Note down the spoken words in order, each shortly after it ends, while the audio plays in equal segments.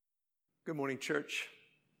Good morning, church.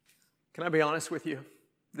 Can I be honest with you?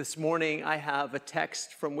 This morning I have a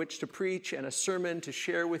text from which to preach and a sermon to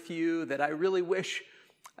share with you that I really wish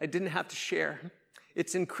I didn't have to share.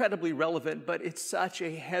 It's incredibly relevant, but it's such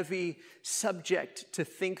a heavy subject to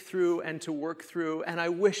think through and to work through. And I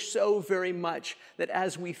wish so very much that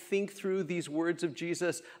as we think through these words of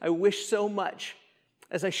Jesus, I wish so much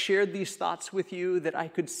as I shared these thoughts with you that I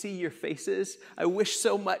could see your faces. I wish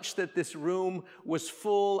so much that this room was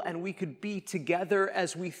full and we could be together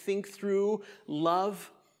as we think through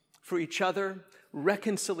love for each other,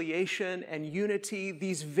 reconciliation and unity,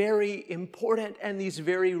 these very important and these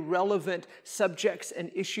very relevant subjects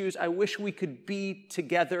and issues. I wish we could be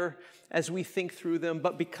together as we think through them,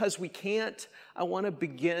 but because we can't, I want to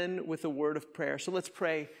begin with a word of prayer. So let's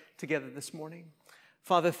pray together this morning.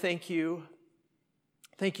 Father, thank you.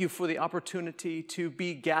 Thank you for the opportunity to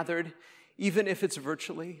be gathered, even if it's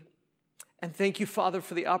virtually. And thank you, Father,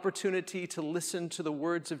 for the opportunity to listen to the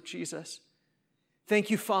words of Jesus.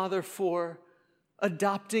 Thank you, Father, for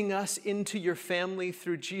adopting us into your family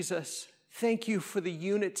through Jesus. Thank you for the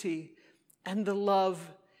unity and the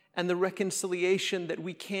love and the reconciliation that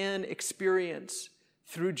we can experience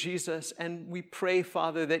through Jesus. And we pray,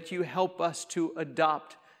 Father, that you help us to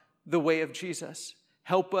adopt the way of Jesus.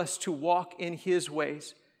 Help us to walk in his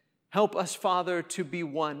ways. Help us, Father, to be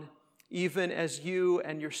one, even as you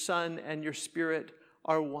and your Son and your Spirit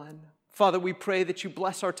are one. Father, we pray that you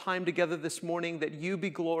bless our time together this morning, that you be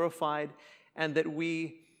glorified and that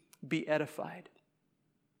we be edified.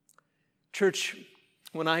 Church,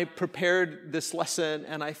 when I prepared this lesson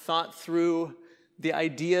and I thought through the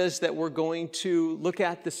ideas that we're going to look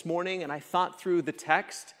at this morning, and I thought through the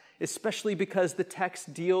text, especially because the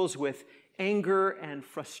text deals with anger and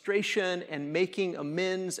frustration and making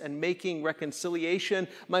amends and making reconciliation,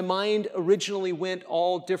 my mind originally went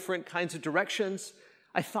all different kinds of directions.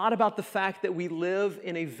 I thought about the fact that we live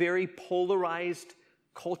in a very polarized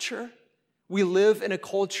culture. We live in a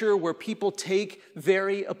culture where people take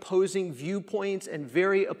very opposing viewpoints and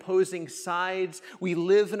very opposing sides. We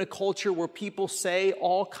live in a culture where people say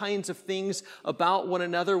all kinds of things about one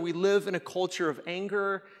another. We live in a culture of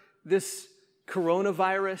anger. This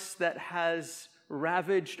coronavirus that has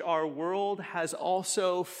ravaged our world has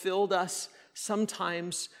also filled us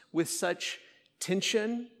sometimes with such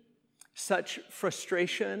tension, such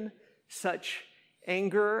frustration, such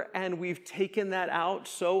anger, and we've taken that out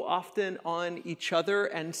so often on each other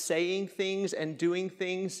and saying things and doing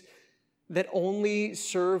things that only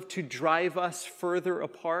serve to drive us further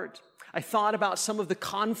apart. I thought about some of the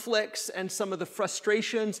conflicts and some of the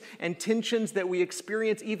frustrations and tensions that we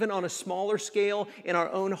experience even on a smaller scale in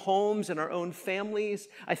our own homes and our own families.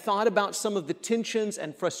 I thought about some of the tensions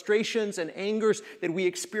and frustrations and angers that we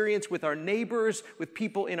experience with our neighbors, with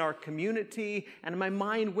people in our community, and my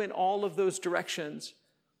mind went all of those directions.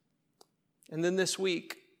 And then this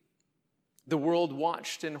week, the world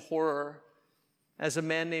watched in horror as a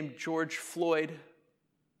man named George Floyd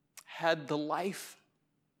had the life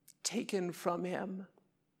taken from him,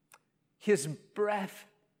 his breath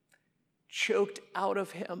choked out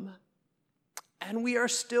of him, and we are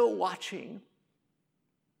still watching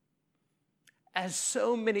as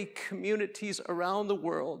so many communities around the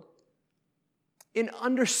world, in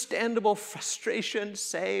understandable frustration,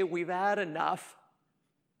 say we've had enough,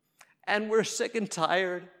 and we're sick and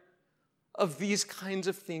tired of these kinds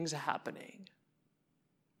of things happening.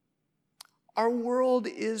 Our world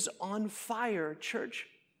is on fire, church.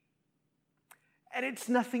 And it's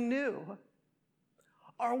nothing new.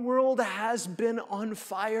 Our world has been on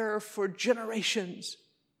fire for generations.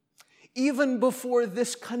 Even before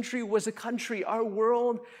this country was a country, our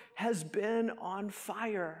world has been on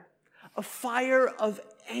fire. A fire of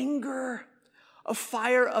anger, a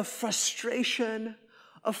fire of frustration,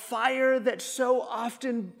 a fire that so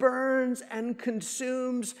often burns and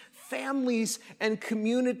consumes families and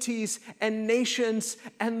communities and nations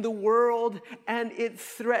and the world, and it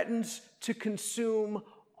threatens to consume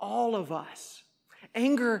all of us.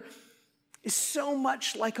 Anger is so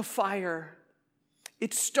much like a fire.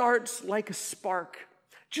 It starts like a spark,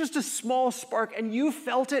 just a small spark, and you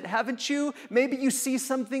felt it, haven't you? Maybe you see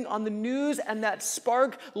something on the news and that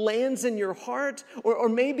spark lands in your heart, or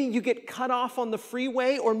maybe you get cut off on the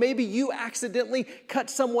freeway, or maybe you accidentally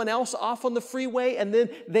cut someone else off on the freeway and then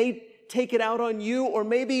they take it out on you, or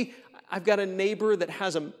maybe I've got a neighbor that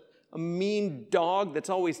has a mean dog that's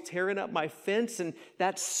always tearing up my fence, and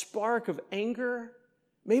that spark of anger,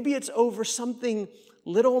 maybe it's over something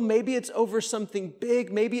little, maybe it's over something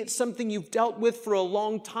big, maybe it's something you've dealt with for a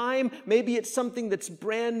long time, maybe it's something that's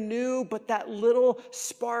brand new, but that little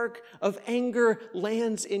spark of anger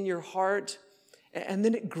lands in your heart, and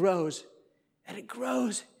then it grows. and it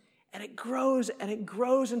grows and it grows and it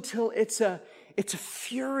grows until it's a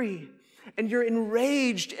fury, and you're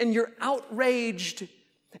enraged and you're outraged.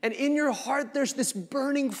 And in your heart, there's this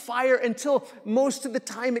burning fire until most of the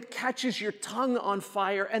time it catches your tongue on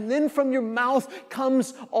fire. And then from your mouth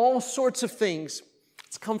comes all sorts of things.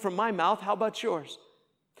 It's come from my mouth. How about yours?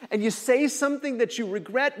 And you say something that you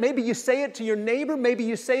regret. Maybe you say it to your neighbor. Maybe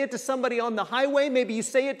you say it to somebody on the highway. Maybe you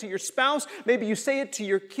say it to your spouse. Maybe you say it to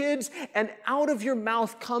your kids. And out of your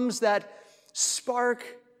mouth comes that spark,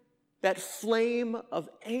 that flame of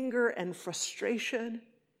anger and frustration.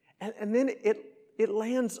 And then it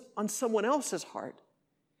lands on someone else's heart.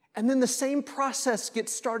 And then the same process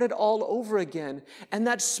gets started all over again. And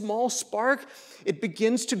that small spark, it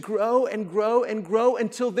begins to grow and grow and grow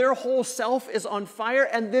until their whole self is on fire.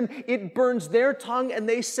 And then it burns their tongue, and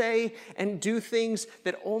they say and do things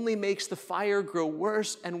that only makes the fire grow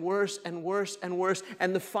worse and worse and worse and worse.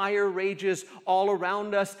 And the fire rages all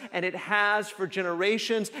around us. And it has for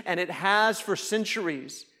generations, and it has for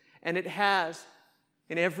centuries. And it has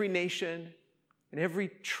in every nation, in every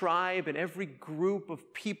tribe, and every group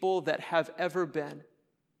of people that have ever been,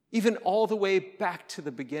 even all the way back to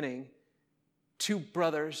the beginning. Two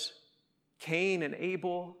brothers, Cain and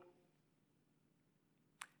Abel,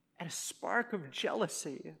 and a spark of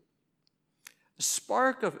jealousy, a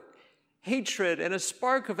spark of hatred, and a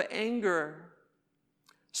spark of anger,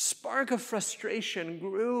 a spark of frustration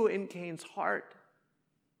grew in Cain's heart.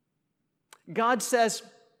 God says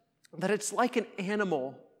that it's like an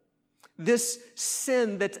animal, this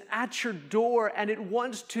sin that's at your door, and it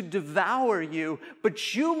wants to devour you,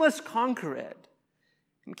 but you must conquer it.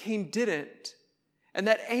 And Cain didn't. And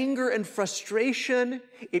that anger and frustration,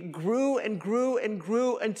 it grew and grew and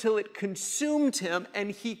grew until it consumed him,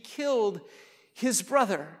 and he killed his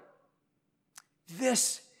brother.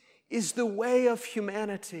 This is the way of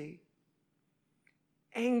humanity.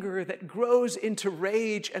 Anger that grows into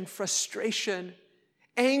rage and frustration.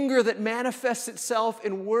 Anger that manifests itself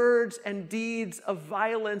in words and deeds of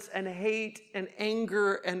violence and hate and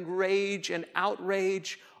anger and rage and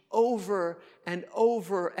outrage over and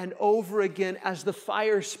over and over again as the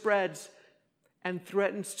fire spreads and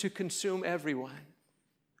threatens to consume everyone.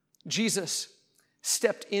 Jesus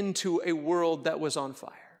stepped into a world that was on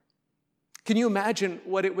fire. Can you imagine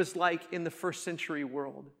what it was like in the first century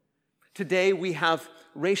world? Today we have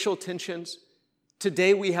racial tensions.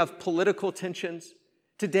 Today we have political tensions.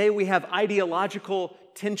 Today we have ideological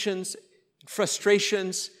tensions,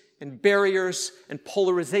 frustrations, and barriers, and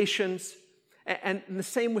polarizations. And the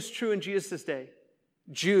same was true in Jesus' day.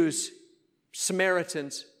 Jews,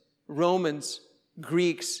 Samaritans, Romans,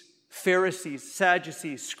 Greeks, Pharisees,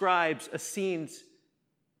 Sadducees, scribes, Essenes,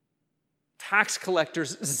 tax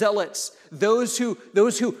collectors, zealots, those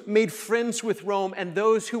who made friends with Rome, and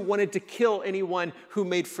those who wanted to kill anyone who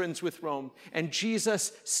made friends with Rome. And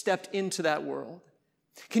Jesus stepped into that world.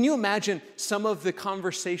 Can you imagine some of the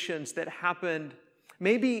conversations that happened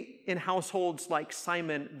maybe in households like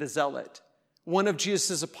Simon the Zealot? One of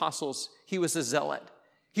Jesus' apostles, he was a zealot.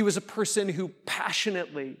 He was a person who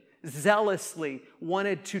passionately, zealously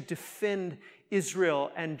wanted to defend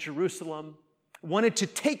Israel and Jerusalem, wanted to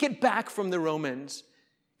take it back from the Romans.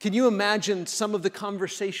 Can you imagine some of the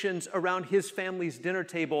conversations around his family's dinner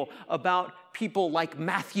table about people like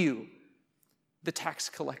Matthew, the tax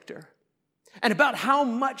collector? And about how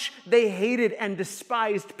much they hated and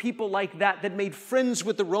despised people like that made friends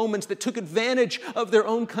with the Romans, that took advantage of their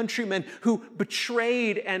own countrymen, who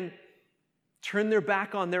betrayed and turned their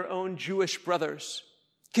back on their own Jewish brothers.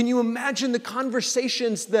 Can you imagine the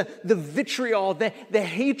conversations, the vitriol, the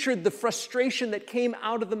hatred, the frustration that came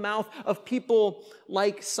out of the mouth of people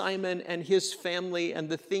like Simon and his family, and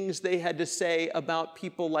the things they had to say about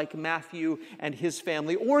people like Matthew and his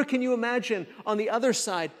family? Or can you imagine, on the other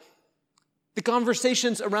side, the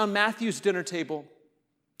conversations around Matthew's dinner table,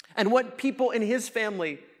 and what people in his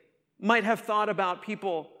family might have thought about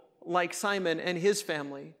people like Simon and his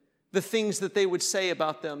family, the things that they would say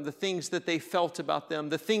about them, the things that they felt about them,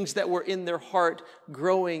 the things that were in their heart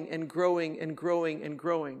growing and growing and growing and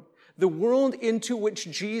growing. The world into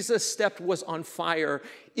which Jesus stepped was on fire.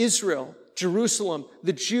 Israel, Jerusalem,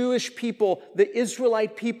 the Jewish people, the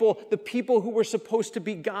Israelite people, the people who were supposed to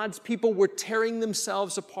be God's people were tearing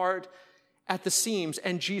themselves apart at the seams,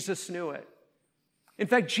 and Jesus knew it. In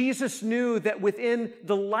fact, Jesus knew that within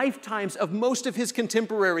the lifetimes of most of his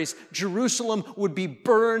contemporaries, Jerusalem would be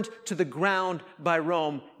burned to the ground by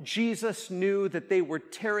Rome. Jesus knew that they were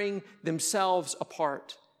tearing themselves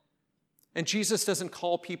apart. And Jesus doesn't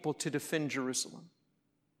call people to defend Jerusalem.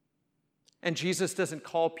 And Jesus doesn't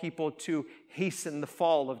call people to hasten the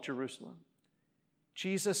fall of Jerusalem.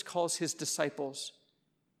 Jesus calls his disciples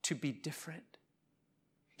to be different.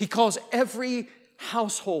 He calls every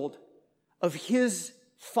household of his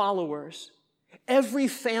followers, every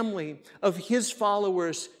family of his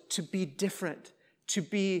followers to be different, to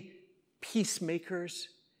be peacemakers,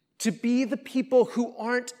 to be the people who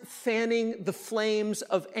aren't fanning the flames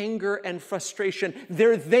of anger and frustration.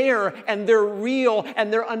 They're there and they're real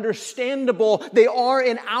and they're understandable. They are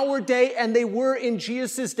in our day and they were in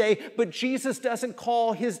Jesus' day, but Jesus doesn't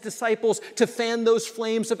call his disciples to fan those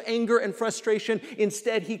flames of anger and frustration.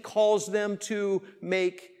 Instead, he calls them to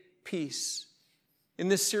make peace. In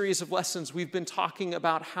this series of lessons, we've been talking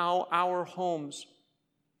about how our homes,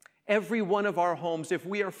 every one of our homes, if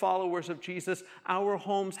we are followers of Jesus, our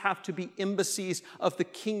homes have to be embassies of the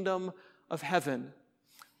kingdom of heaven.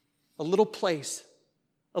 A little place,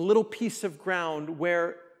 a little piece of ground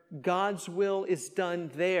where God's will is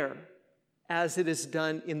done there as it is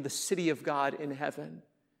done in the city of God in heaven.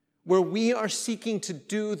 Where we are seeking to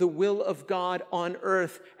do the will of God on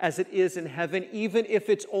earth as it is in heaven, even if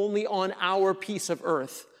it's only on our piece of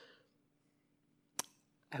earth.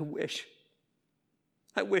 I wish,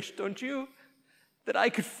 don't you, that I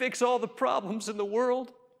could fix all the problems in the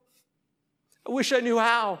world. I wish I knew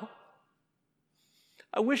how.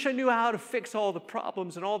 I wish I knew how to fix all the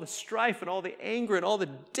problems and all the strife and all the anger and all the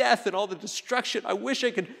death and all the destruction. I wish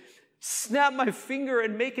I could snap my finger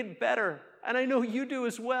and make it better. And I know you do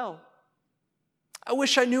as well. I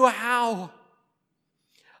wish I knew how.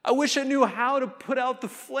 I wish I knew how to put out the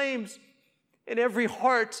flames in every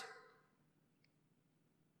heart.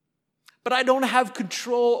 But I don't have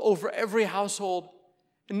control over every household,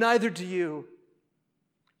 and neither do you.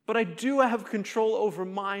 But I do have control over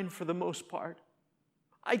mine for the most part.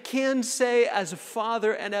 I can say as a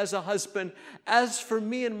father and as a husband, as for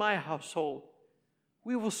me and my household,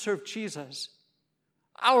 we will serve Jesus.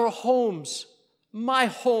 Our homes, my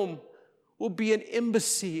home, will be an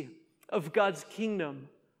embassy of God's kingdom,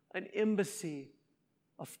 an embassy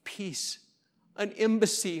of peace, an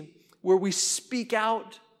embassy where we speak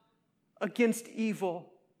out against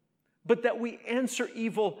evil, but that we answer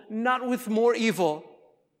evil not with more evil.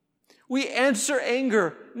 We answer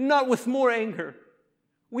anger not with more anger.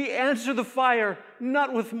 We answer the fire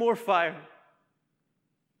not with more fire.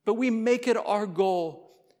 But we make it our goal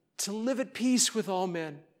to live at peace with all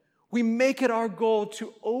men. We make it our goal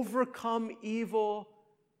to overcome evil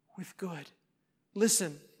with good.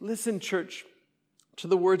 Listen, church, to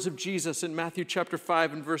the words of Jesus in Matthew chapter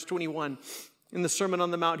 5 and verse 21. In the Sermon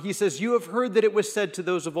on the Mount, he says, "You have heard that it was said to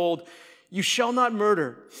those of old, 'You shall not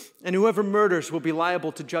murder, and whoever murders will be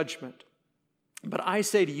liable to judgment.' But I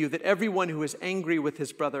say to you that everyone who is angry with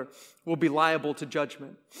his brother will be liable to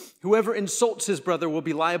judgment. Whoever insults his brother will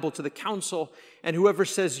be liable to the council, and whoever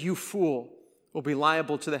says, 'You fool,' will be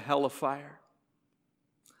liable to the hell of fire."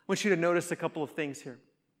 I want you to notice a couple of things here.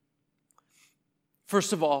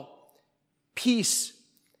 First of all, peace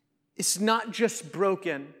is not just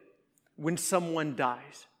broken when someone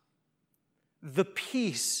dies. The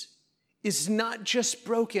peace is not just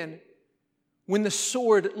broken when the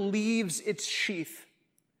sword leaves its sheath.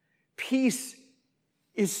 Peace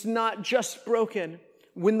is not just broken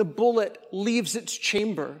when the bullet leaves its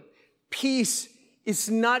chamber. Peace is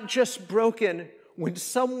not just broken when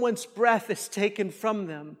someone's breath is taken from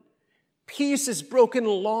them. Peace is broken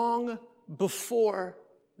long before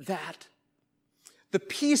that. The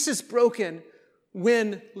peace is broken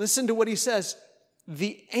when, listen to what he says,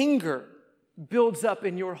 the anger builds up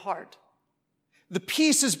in your heart. The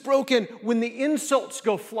peace is broken when the insults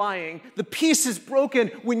go flying. The peace is broken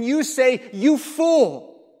when you say, "You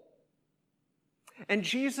fool." And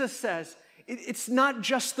Jesus says, it's not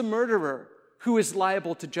just the murderer who is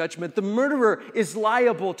liable to judgment. The murderer is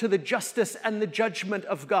liable to the justice and the judgment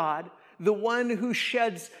of God. The one who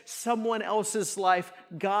sheds someone else's life,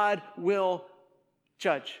 God will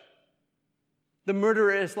judge. The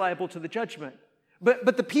murderer is liable to the judgment.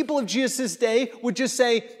 But the people of Jesus' day would just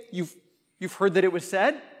say, You've heard that it was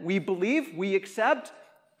said, we believe, we accept,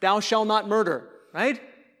 thou shalt not murder, right?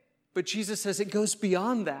 But Jesus says it goes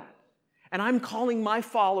beyond that. And I'm calling my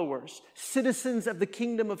followers, citizens of the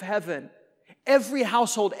kingdom of heaven, every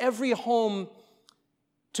household, every home,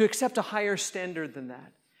 to accept a higher standard than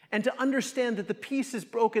that. And to understand that the peace is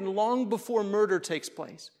broken long before murder takes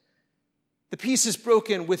place. The peace is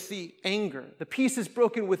broken with the anger. The peace is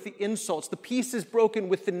broken with the insults. The peace is broken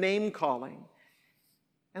with the name calling.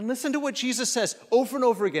 And listen to what Jesus says over and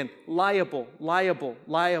over again. Liable, liable,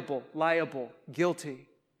 liable, liable, guilty,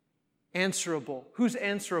 answerable. Who's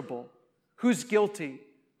answerable? Who's guilty?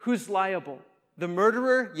 Who's liable? The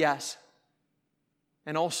murderer? Yes.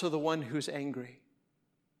 And also the one who's angry.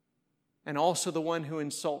 and also the one who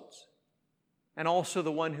insults, and also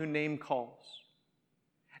the one who name calls.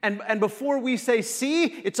 And before we say, see,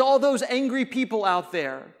 it's all those angry people out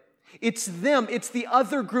there. It's them, it's the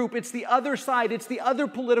other group, it's the other side, it's the other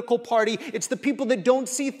political party, it's the people that don't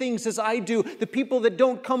see things as I do, the people that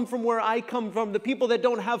don't come from where I come from, the people that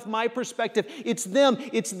don't have my perspective. It's them,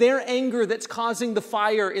 it's their anger that's causing the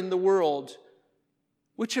fire in the world.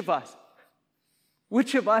 Which of us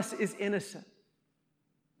is innocent?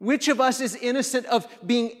 Which of us is innocent of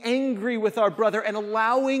being angry with our brother and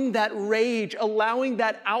allowing that rage, allowing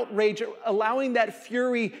that outrage, allowing that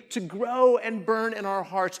fury to grow and burn in our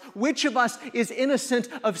hearts? Which of us is innocent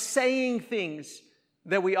of saying things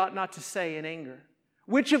that we ought not to say in anger?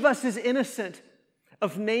 Which of us is innocent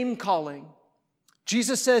of name calling?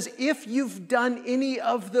 Jesus says, if you've done any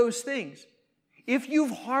of those things, if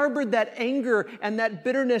you've harbored that anger and that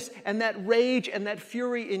bitterness and that rage and that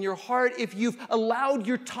fury in your heart, if you've allowed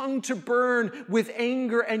your tongue to burn with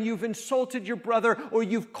anger and you've insulted your brother or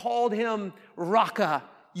you've called him Raka,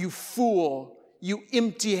 you fool, you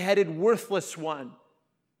empty-headed, worthless one,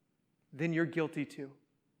 then you're guilty too.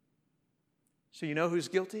 So you know who's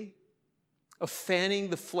guilty of fanning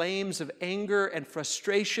the flames of anger and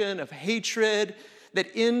frustration, of hatred that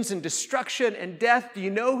ends in destruction and death? Do you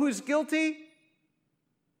know who's guilty?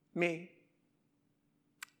 Me.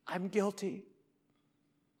 I'm guilty.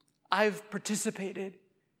 I've participated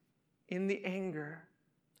in the anger.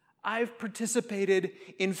 I've participated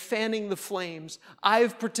in fanning the flames.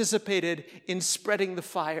 I've participated in spreading the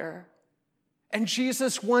fire. And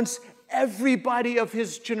Jesus wants everybody of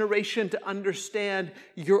his generation to understand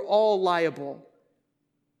you're all liable.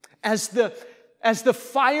 As the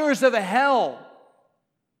fires of hell,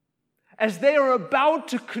 as they are about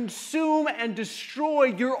to consume and destroy,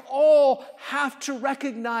 you all have to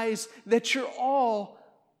recognize that you're all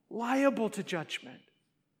liable to judgment.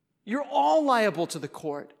 You're all liable to the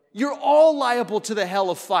court. You're all liable to the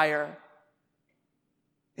hell of fire.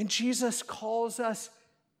 And Jesus calls us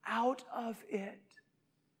out of it.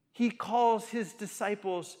 He calls his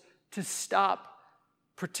disciples to stop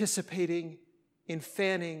participating in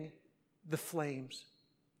fanning the flames.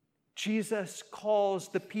 Jesus calls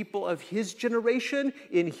the people of his generation,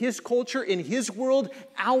 in his culture, in his world,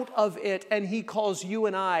 out of it. And he calls you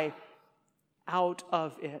and I out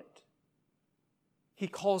of it. He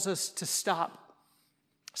calls us to stop.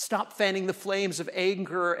 Stop fanning the flames of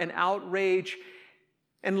anger and outrage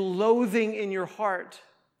and loathing in your heart.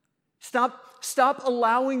 Stop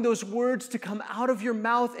allowing those words to come out of your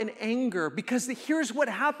mouth in anger, because here's what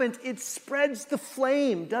happens. It spreads the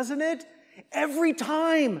flame, doesn't it? Every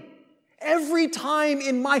time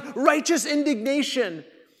in my righteous indignation,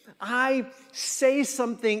 I say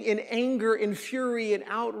something in anger and fury and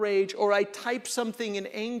outrage, or I type something in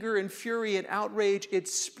anger and fury and outrage, it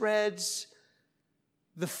spreads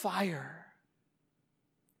the fire.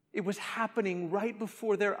 It was happening right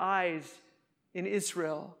before their eyes in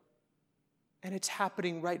Israel, and it's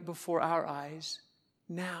happening right before our eyes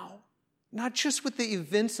now. Not just with the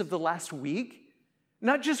events of the last week,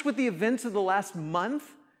 not just with the events of the last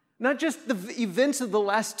month, not just the events of the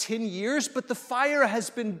last 10 years, but the fire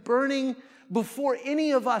has been burning before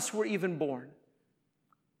any of us were even born.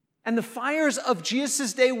 And the fires of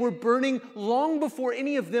Jesus' day were burning long before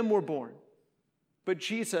any of them were born. But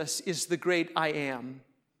Jesus is the great I Am,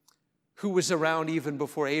 who was around even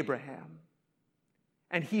before Abraham.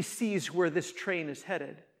 And he sees where this train is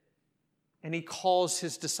headed. And he calls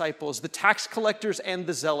his disciples, the tax collectors and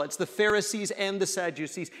the zealots, the Pharisees and the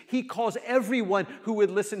Sadducees. He calls everyone who would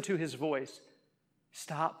listen to his voice.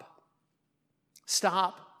 Stop.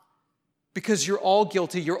 Stop. Because you're all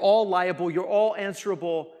guilty, you're all liable, you're all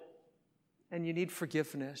answerable, and you need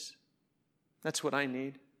forgiveness. That's what I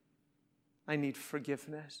need. I need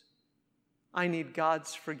forgiveness. I need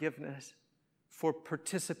God's forgiveness for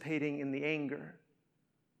participating in the anger,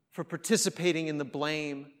 for participating in the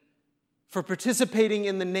blame, for participating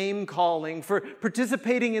in the name calling, for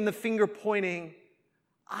participating in the finger pointing.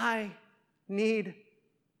 I need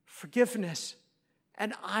forgiveness,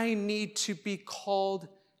 and I need to be called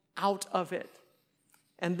out of it.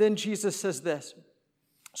 And then Jesus says this.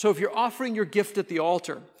 So if you're offering your gift at the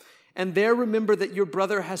altar, and there remember that your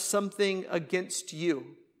brother has something against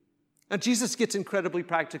you. Now, Jesus gets incredibly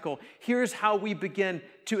practical. Here's how we begin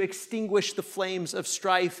to extinguish the flames of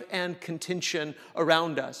strife and contention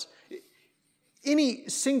around us. Any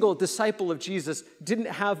single disciple of Jesus didn't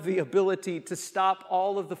have the ability to stop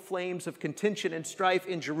all of the flames of contention and strife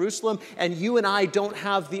in Jerusalem, and you and I don't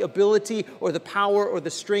have the ability or the power or the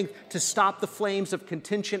strength to stop the flames of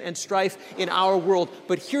contention and strife in our world.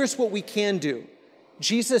 But here's what we can do.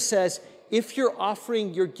 Jesus says, if you're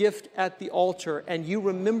offering your gift at the altar and you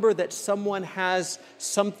remember that someone has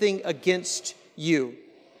something against you.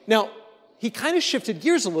 Now, he kind of shifted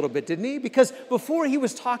gears a little bit, didn't he? Because before he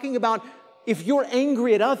was talking about if you're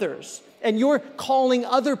angry at others and you're calling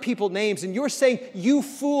other people names and you're saying, you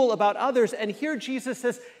fool, about others. And here Jesus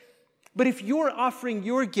says, but if you're offering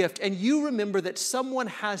your gift and you remember that someone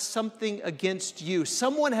has something against you,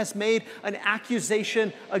 someone has made an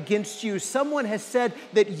accusation against you, someone has said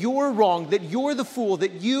that you're wrong, that you're the fool,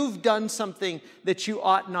 that you've done something that you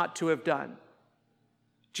ought not to have done.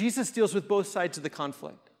 Jesus deals with both sides of the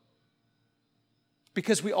conflict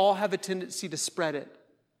because we all have a tendency to spread it.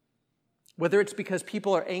 Whether it's because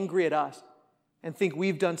people are angry at us and think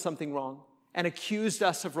we've done something wrong and accused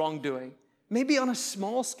us of wrongdoing. Maybe on a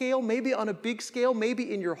small scale, maybe on a big scale,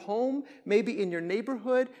 maybe in your home, maybe in your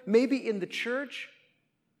neighborhood, maybe in the church,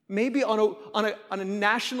 maybe on a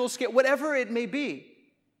national scale, whatever it may be.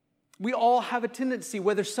 We all have a tendency,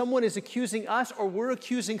 whether someone is accusing us or we're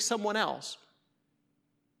accusing someone else.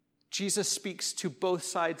 Jesus speaks to both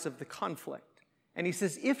sides of the conflict. And he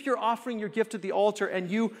says, if you're offering your gift at the altar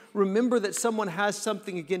and you remember that someone has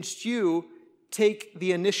something against you, take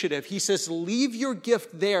the initiative. He says, leave your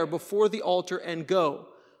gift there before the altar and go.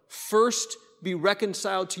 First, be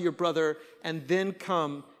reconciled to your brother, and then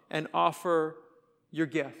come and offer your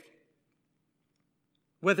gift.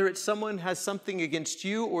 Whether it's someone has something against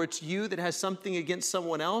you or it's you that has something against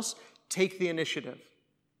someone else, take the initiative.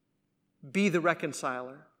 Be the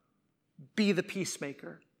reconciler. Be the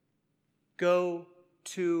peacemaker. Go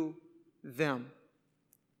to them.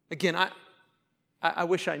 Again, I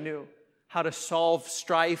wish I knew how to solve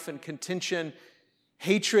strife and contention,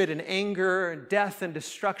 hatred and anger, and death and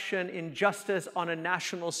destruction, injustice on a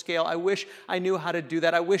national scale. I wish I knew how to do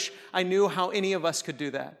that. I wish I knew how any of us could do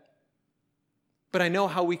that. But I know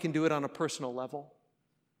how we can do it on a personal level.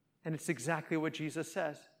 And it's exactly what Jesus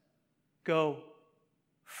says. Go.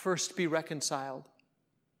 First be reconciled.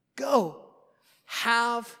 Go.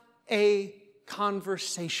 Have a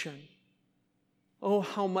conversation. Oh,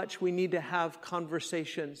 how much we need to have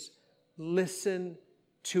conversations. Listen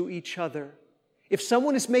to each other. If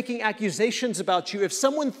someone is making accusations about you, if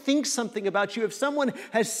someone thinks something about you, if someone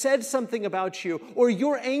has said something about you, or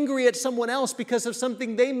you're angry at someone else because of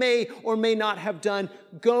something they may or may not have done,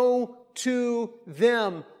 go to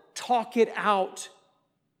them. Talk it out.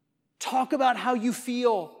 Talk about how you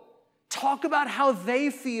feel. Talk about how they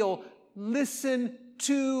feel. Listen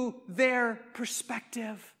to their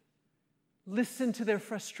perspective. Listen to their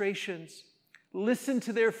frustrations. Listen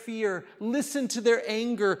to their fear. Listen to their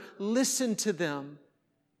anger. Listen to them.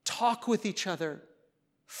 Talk with each other.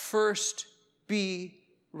 First, be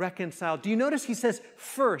reconciled. Do you notice he says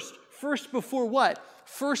first? First before what?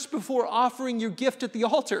 First before offering your gift at the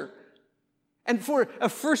altar. And for a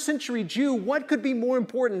first century Jew, what could be more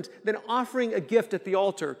important than offering a gift at the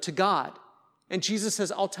altar to God? And Jesus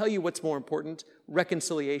says, I'll tell you what's more important.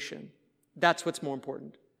 Reconciliation. That's what's more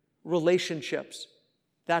important. Relationships.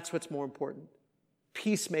 That's what's more important.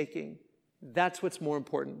 Peacemaking. That's what's more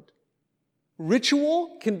important.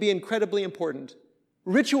 Ritual can be incredibly important.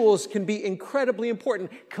 Rituals can be incredibly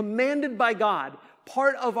important, commanded by God,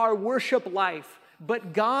 part of our worship life.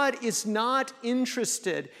 But God is not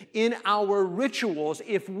interested in our rituals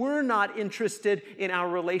if we're not interested in our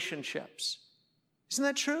relationships. Isn't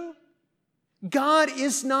that true? God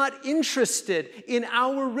is not interested in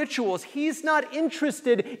our rituals. He's not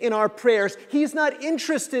interested in our prayers. He's not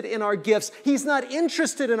interested in our gifts. He's not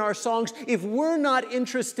interested in our songs if we're not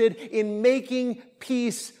interested in making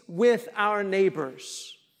peace with our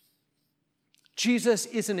neighbors. Jesus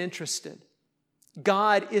isn't interested.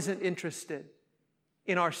 God isn't interested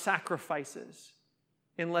in our sacrifices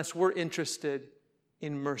unless we're interested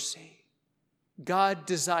in mercy. God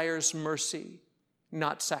desires mercy,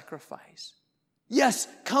 not sacrifice. Yes,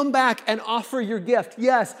 come back and offer your gift.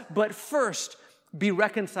 Yes, but first, be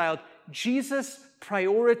reconciled. Jesus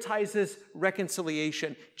prioritizes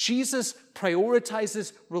reconciliation. Jesus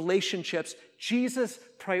prioritizes relationships. Jesus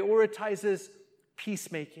prioritizes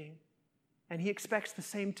peacemaking. And he expects the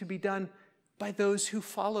same to be done by those who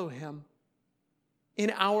follow him.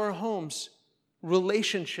 In our homes,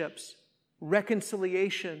 relationships,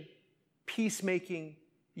 reconciliation, peacemaking,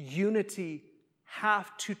 unity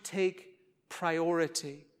have to take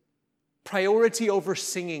priority. Priority over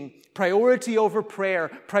singing, priority over prayer,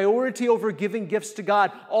 priority over giving gifts to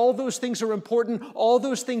God. All those things are important. All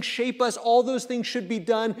those things shape us. All those things should be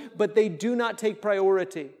done, but they do not take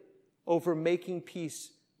priority over making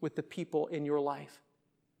peace with the people in your life.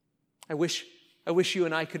 I wish you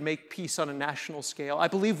and I could make peace on a national scale. I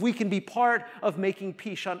believe we can be part of making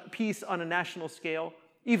peace on a national scale.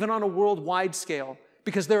 even on a worldwide scale,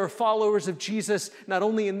 because there are followers of Jesus not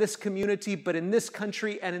only in this community, but in this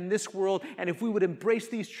country and in this world. And if we would embrace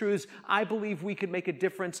these truths, I believe we could make a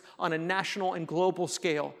difference on a national and global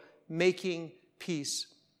scale, making peace.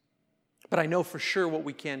 But I know for sure what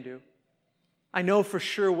we can do. I know for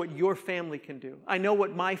sure what your family can do. I know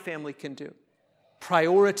what my family can do.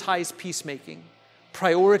 Prioritize peacemaking.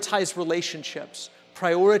 Prioritize relationships.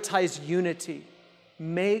 Prioritize unity.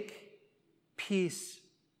 Make peace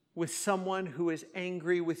with someone who is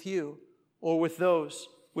angry with you or with those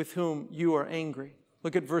with whom you are angry.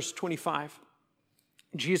 Look at verse 25.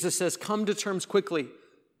 Jesus says, come to terms quickly.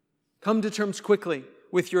 Come to terms quickly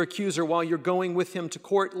with your accuser while you're going with him to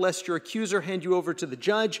court, lest your accuser hand you over to the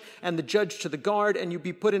judge and the judge to the guard, and you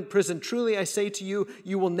be put in prison. Truly, I say to you,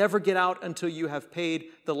 you will never get out until you have paid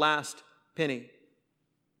the last penny.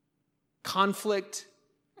 Conflict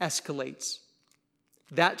escalates.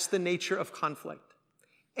 That's the nature of conflict.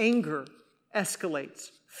 Anger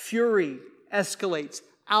escalates. Fury escalates.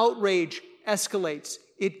 Outrage escalates.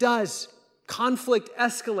 It does. Conflict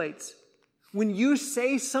escalates. When you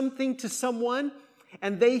say something to someone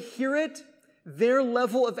and they hear it, their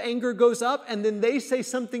level of anger goes up, and then they say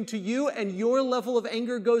something to you and your level of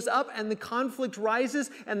anger goes up, and the conflict rises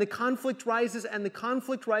and the conflict rises and the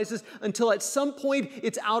conflict rises until at some point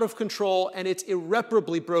it's out of control and it's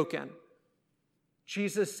irreparably broken.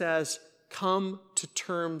 Jesus says, come to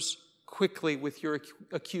terms quickly with your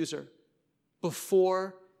accuser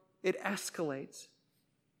before it escalates.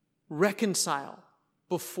 Reconcile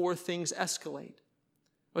before things escalate.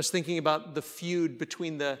 I was thinking about the feud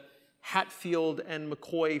between the Hatfield and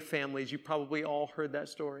McCoy families. You probably all heard that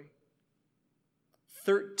story.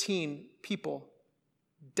 13 people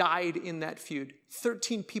died in that feud.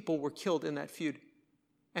 13 people were killed in that feud.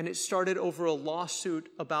 And it started over a lawsuit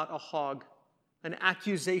about a hog. An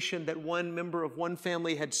accusation that one member of one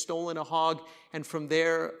family had stolen a hog, and from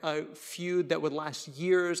there, a feud that would last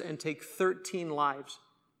years and take 13 lives.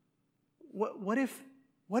 What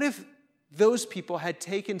if those people had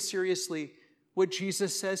taken seriously what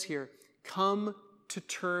Jesus says here? Come to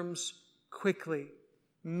terms quickly.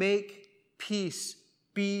 Make peace.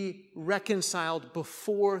 Be reconciled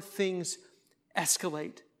before things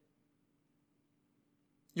escalate.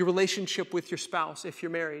 Your relationship with your spouse, if you're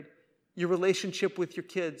married, your relationship with your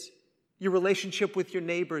kids, your relationship with your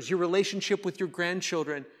neighbors, your relationship with your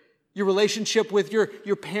grandchildren, your relationship with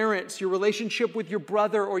your parents, your relationship with your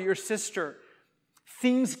brother or your sister.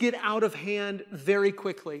 Things get out of hand very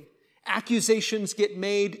quickly. Accusations get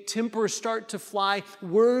made, tempers start to fly,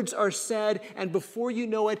 words are said, and before you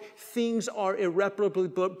know it, things are irreparably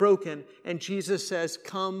broken. And Jesus says,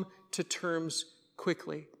 come to terms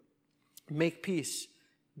quickly. Make peace.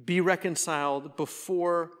 Be reconciled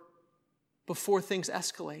before things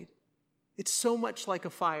escalate. It's so much like a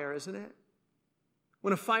fire, isn't it?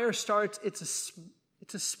 When a fire starts, it's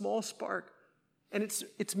a small spark, and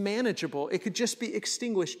it's manageable. It could just be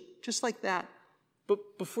extinguished just like that. But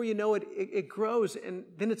before you know it, it grows, and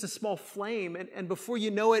then it's a small flame. And before you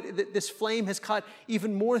know it, this flame has caught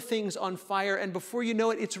even more things on fire. And before you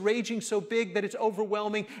know it, it's raging so big that it's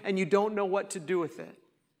overwhelming, and you don't know what to do with it.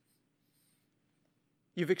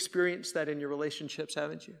 You've experienced that in your relationships,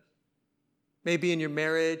 haven't you? Maybe in your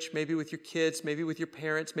marriage, maybe with your kids, maybe with your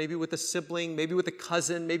parents, maybe with a sibling, maybe with a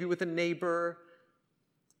cousin, maybe with a neighbor.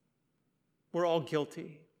 We're all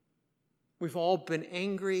guilty. We've all been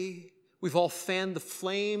angry. We've all fanned the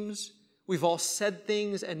flames. We've all said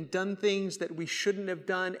things and done things that we shouldn't have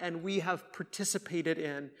done, and we have participated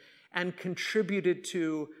in and contributed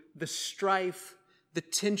to the strife, the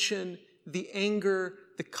tension, the anger,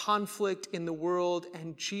 the conflict in the world.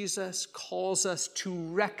 And Jesus calls us to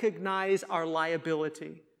recognize our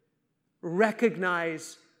liability.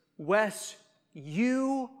 Recognize, Wes,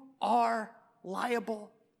 you are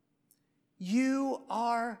liable. You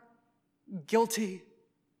are guilty.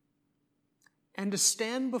 And to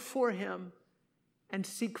stand before him and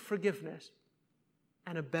seek forgiveness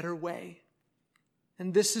and a better way.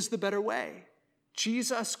 And this is the better way.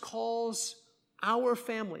 Jesus calls our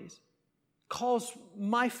families, calls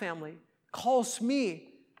my family, calls me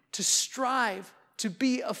to strive to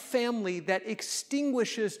be a family that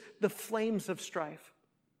extinguishes the flames of strife.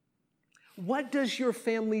 What does your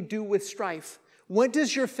family do with strife? What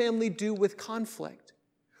does your family do with conflict?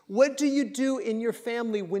 What do you do in your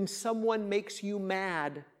family when someone makes you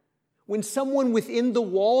mad? When someone within the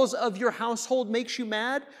walls of your household makes you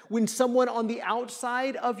mad? When someone on the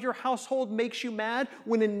outside of your household makes you mad?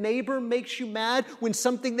 When a neighbor makes you mad? When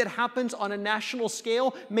something that happens on a national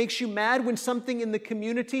scale makes you mad? When something in the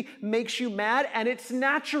community makes you mad? And it's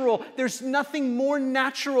natural. There's nothing more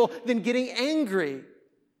natural than getting angry.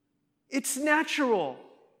 It's natural.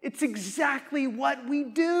 It's exactly what we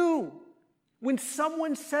do. When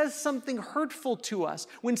someone says something hurtful to us,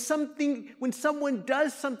 when someone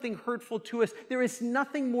does something hurtful to us, there is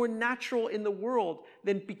nothing more natural in the world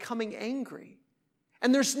than becoming angry.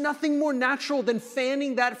 And there's nothing more natural than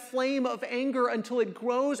fanning that flame of anger until it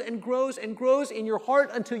grows and grows and grows in your heart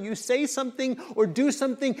until you say something or do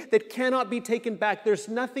something that cannot be taken back. There's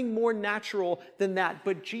nothing more natural than that.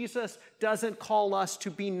 But Jesus doesn't call us to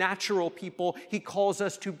be natural people. He calls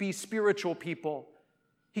us to be spiritual people.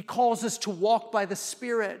 He calls us to walk by the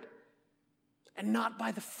Spirit and not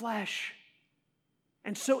by the flesh.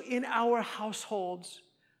 And so in our households,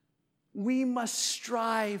 we must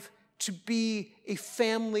strive to be a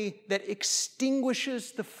family that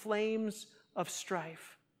extinguishes the flames of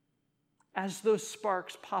strife as those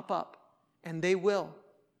sparks pop up, and they will.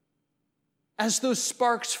 As those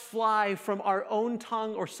sparks fly from our own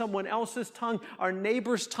tongue or someone else's tongue, our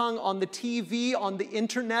neighbor's tongue, on the TV, on the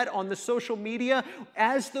internet, on the social media,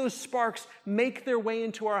 as those sparks make their way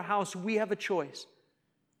into our house, we have a choice.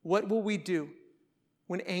 What will we do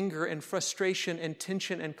when anger and frustration and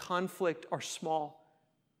tension and conflict are small?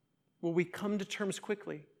 Will we come to terms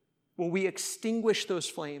quickly? Will we extinguish those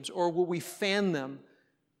flames, or will we fan them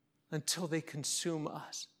until they consume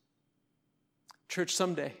us? Church,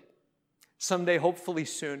 someday, hopefully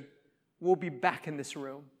soon, we'll be back in this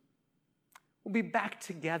room. We'll be back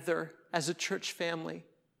together as a church family.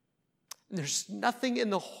 And there's nothing in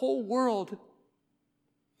the whole world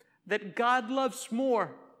that God loves more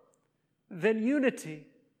than unity.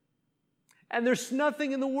 And there's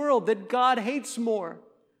nothing in the world that God hates more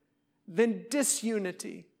than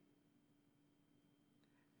disunity.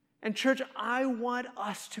 And church, I want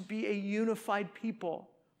us to be a unified people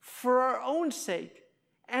for our own sake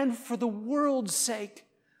and for the world's sake.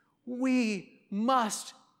 We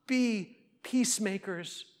must be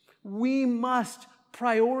peacemakers. We must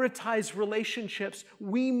prioritize relationships.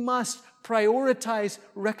 We must prioritize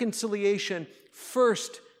reconciliation.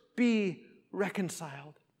 First, be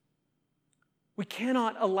reconciled. We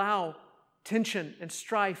cannot allow tension and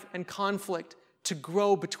strife and conflict to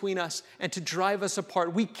grow between us and to drive us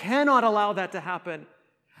apart. We cannot allow that to happen.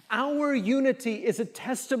 Our unity is a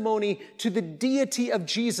testimony to the deity of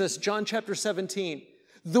Jesus, John chapter 17.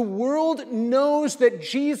 The world knows that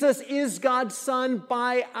Jesus is God's Son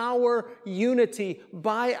by our unity,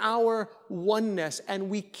 by our oneness, and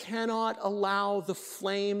we cannot allow the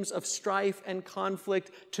flames of strife and conflict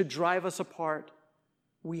to drive us apart.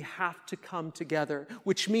 We have to come together,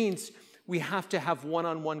 which means we have to have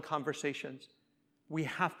one-on-one conversations. We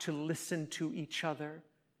have to listen to each other.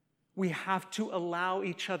 We have to allow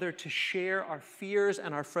each other to share our fears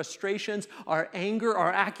and our frustrations, our anger,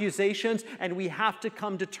 our accusations, and we have to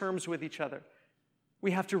come to terms with each other.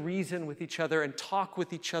 We have to reason with each other and talk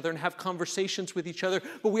with each other and have conversations with each other,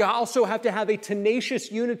 but we also have to have a tenacious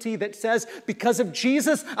unity that says, because of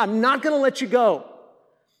Jesus, I'm not going to let you go.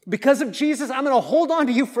 Because of Jesus, I'm going to hold on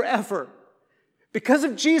to you forever. Because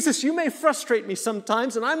of Jesus, you may frustrate me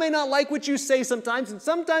sometimes, and I may not like what you say sometimes, and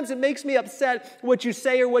sometimes it makes me upset what you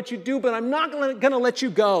say or what you do, but I'm not going to let you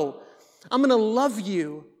go. I'm going to love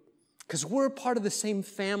you because we're a part of the same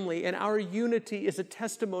family, and our unity is a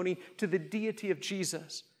testimony to the deity of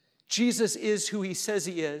Jesus. Jesus is who he says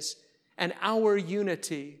he is, and our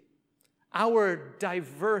unity, our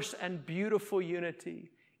diverse and beautiful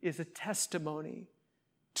unity, is a testimony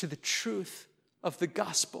to the truth of the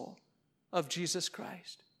gospel of Jesus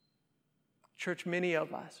Christ. Church, many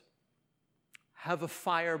of us have a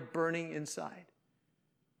fire burning inside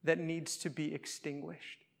that needs to be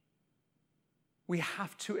extinguished. We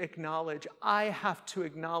have to acknowledge, I have to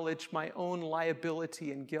acknowledge my own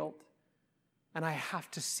liability and guilt, and I have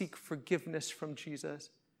to seek forgiveness from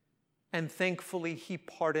Jesus. And thankfully, he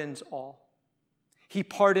pardons all. He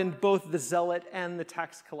pardoned both the zealot and the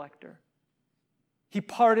tax collector. He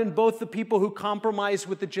pardoned both the people who compromised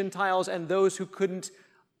with the Gentiles and those who couldn't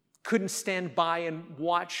stand by and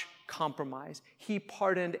watch compromise. He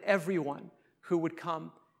pardoned everyone who would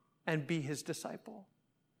come and be his disciple.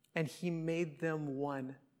 And he made them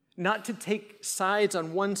one. Not to take sides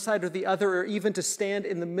on one side or the other, or even to stand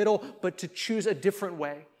in the middle, but to choose a different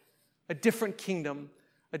way, a different kingdom,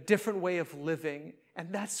 a different way of living.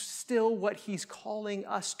 And that's still what he's calling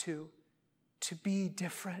us to be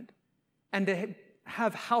different. And to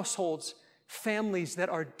have households, families that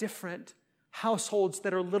are different, households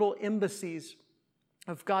that are little embassies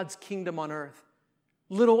of God's kingdom on earth,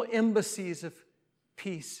 little embassies of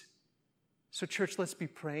peace. So church, let's be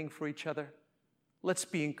praying for each other. Let's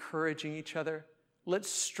be encouraging each other. Let's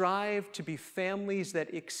strive to be families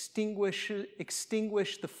that extinguish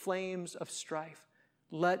the flames of strife.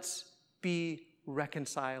 Let's be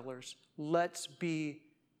reconcilers. Let's be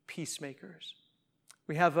peacemakers.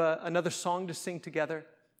 We have another song to sing together.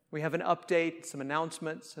 We have an update, some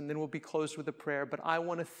announcements, and then we'll be closed with a prayer. But I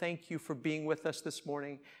want to thank you for being with us this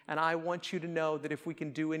morning. And I want you to know that if we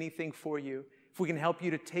can do anything for you, if we can help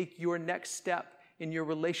you to take your next step in your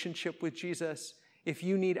relationship with Jesus, if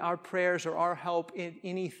you need our prayers or our help in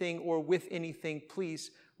anything or with anything,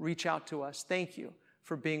 please reach out to us. Thank you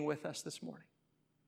for being with us this morning.